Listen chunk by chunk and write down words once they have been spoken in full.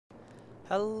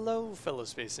Hello fellow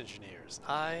space engineers,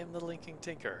 I am the Linking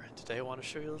Tinker. Today I want to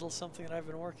show you a little something that I've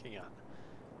been working on.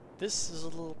 This is a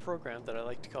little program that I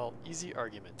like to call Easy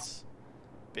Arguments.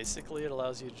 Basically it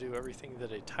allows you to do everything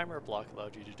that a timer block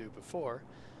allowed you to do before,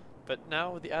 but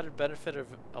now with the added benefit of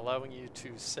allowing you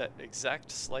to set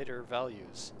exact slider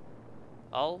values.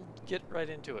 I'll get right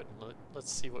into it and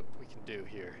let's see what we can do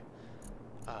here.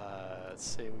 Let's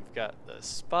say we've got the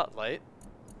spotlight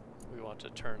we want to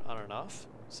turn on and off.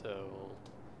 So we'll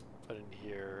put in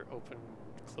here open,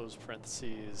 close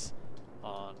parentheses,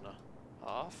 on,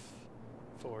 off,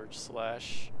 /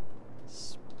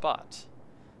 spot.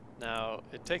 Now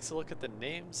it takes a look at the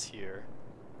names here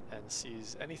and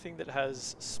sees anything that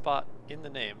has spot in the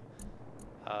name.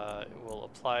 It will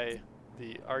apply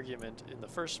the argument in the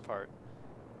first part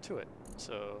to it.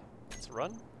 So let's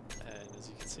run, and as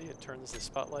you can see it turns the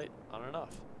spotlight on and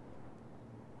off.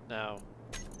 Now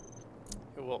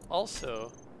it will also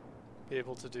be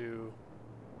able to do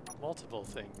multiple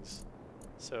things.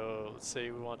 So let's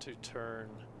say we want to turn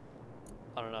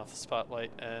on and off the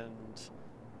spotlight, and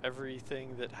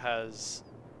everything that has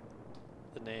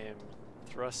the name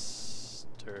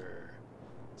thruster.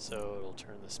 So it'll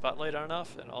turn the spotlight on and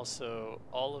off, and also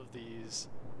all of these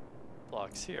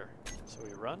blocks here. So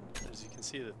we run, as you can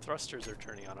see the thrusters are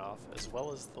turning on and off, as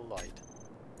well as the light.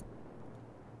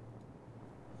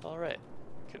 Alright,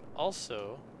 you can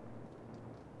also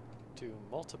do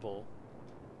multiple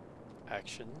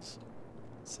actions.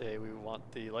 Say we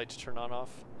want the light to turn on and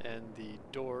off and the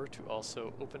door to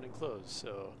also open and close.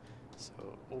 So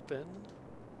open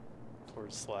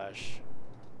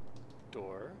 /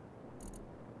 door,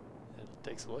 and it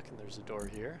takes a look and there's a door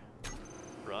here.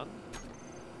 Run.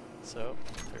 So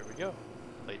there we go.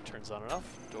 Light turns on and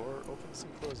off, door opens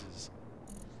and closes.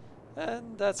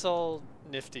 And that's all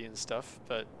nifty and stuff,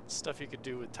 but stuff you could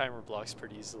do with timer blocks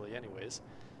pretty easily anyways.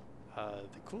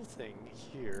 The cool thing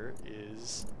here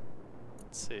is,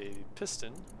 let's say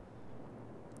piston,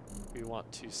 we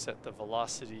want to set the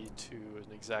velocity to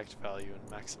an exact value and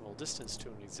maximal distance to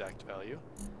an exact value.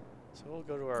 So we'll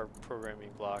go to our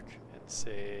programming block and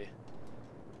say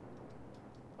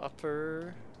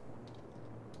upper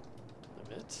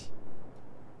limit,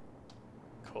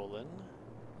 colon,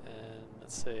 and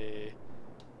let's say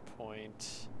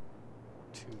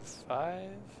 0.25.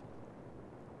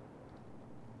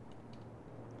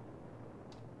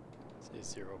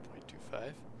 Say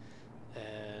 0.25,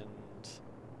 and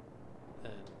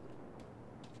then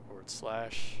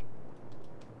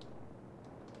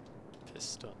 /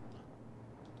 piston.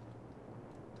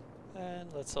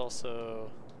 And let's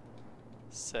also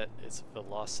set its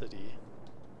velocity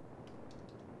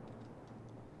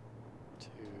to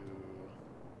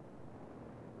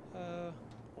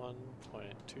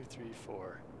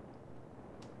 1.234.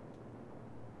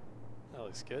 That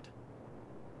looks good.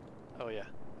 Oh yeah.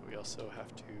 We also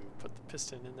have to put the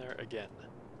piston in there again.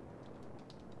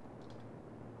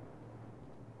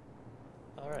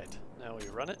 Alright, now we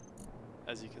run it.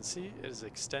 As you can see, it is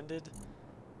extended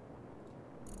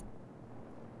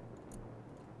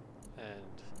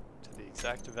and to the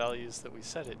exact values that we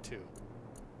set it to,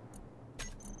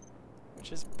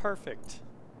 which is perfect.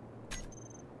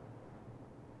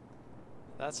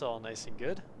 That's all nice and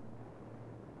good.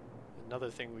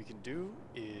 Another thing we can do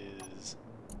is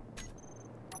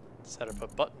set up a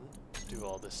button to do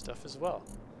all this stuff as well.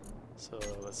 So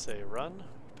let's say run,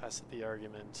 pass it the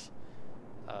argument,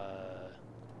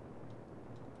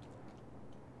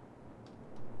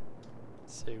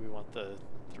 say we want the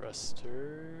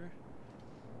thruster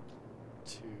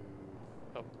to,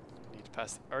 need to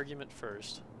pass the argument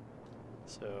first.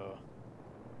 So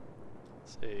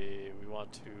say we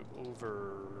want to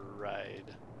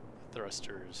override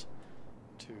thrusters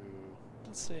to,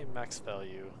 let's say max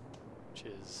value, which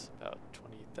is about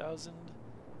 20,000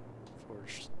 for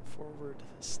forward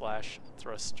 /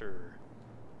 thruster.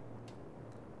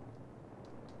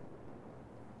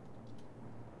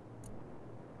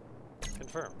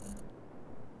 Confirm.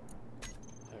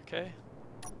 Okay.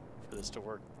 For this to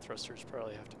work, thrusters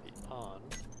probably have to be on.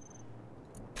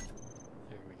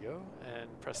 There we go.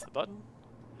 And press the button.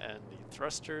 And the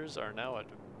thrusters are now at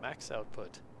max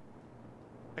output.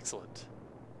 Excellent.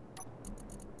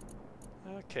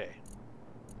 Okay.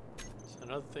 So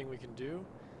another thing we can do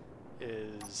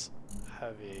is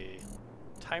have a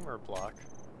timer block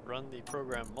run the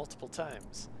program multiple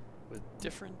times with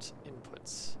different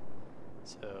inputs.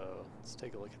 So let's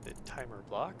take a look at the timer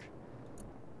block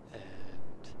and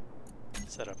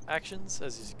set up actions.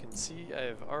 As you can see, I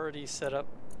have already set up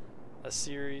a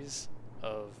series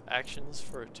of actions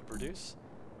for it to produce,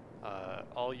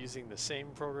 all using the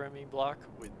same programming block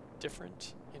with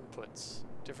different inputs.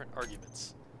 different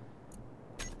arguments.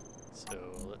 So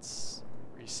let's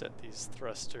reset these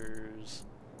thrusters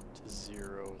to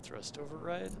 0 thrust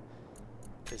override.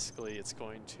 Basically, it's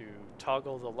going to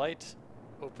toggle the light,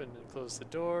 open and close the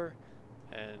door,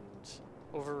 and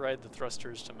override the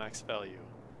thrusters to max value.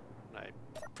 And I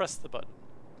press the button.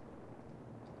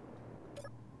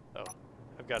 Oh,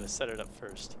 I've got to set it up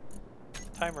first.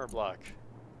 Timer block.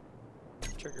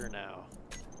 Trigger now.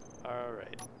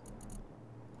 Alright.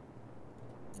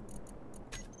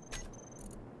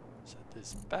 Set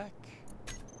this back.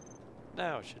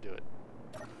 Now it should do it.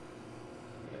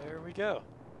 There we go.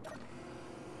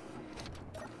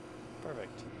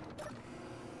 Perfect.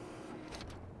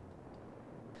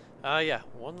 Yeah,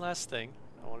 one last thing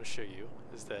I want to show you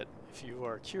is that if you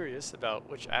are curious about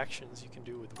which actions you can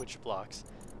do with which blocks,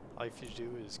 all you have to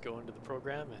do is go into the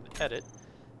program and edit,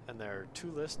 and there are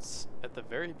two lists at the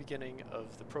very beginning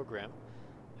of the program,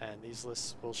 and these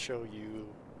lists will show you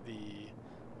the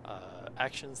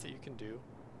actions that you can do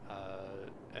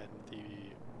and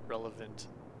the relevant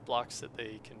blocks that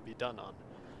they can be done on.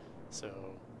 So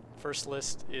first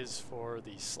list is for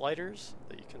the sliders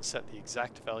that you can set the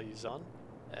exact values on,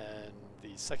 and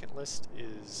the second list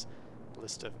is a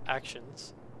list of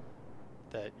actions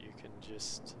that you can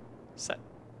just set.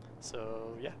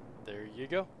 So yeah, there you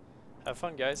go. Have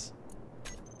fun, guys.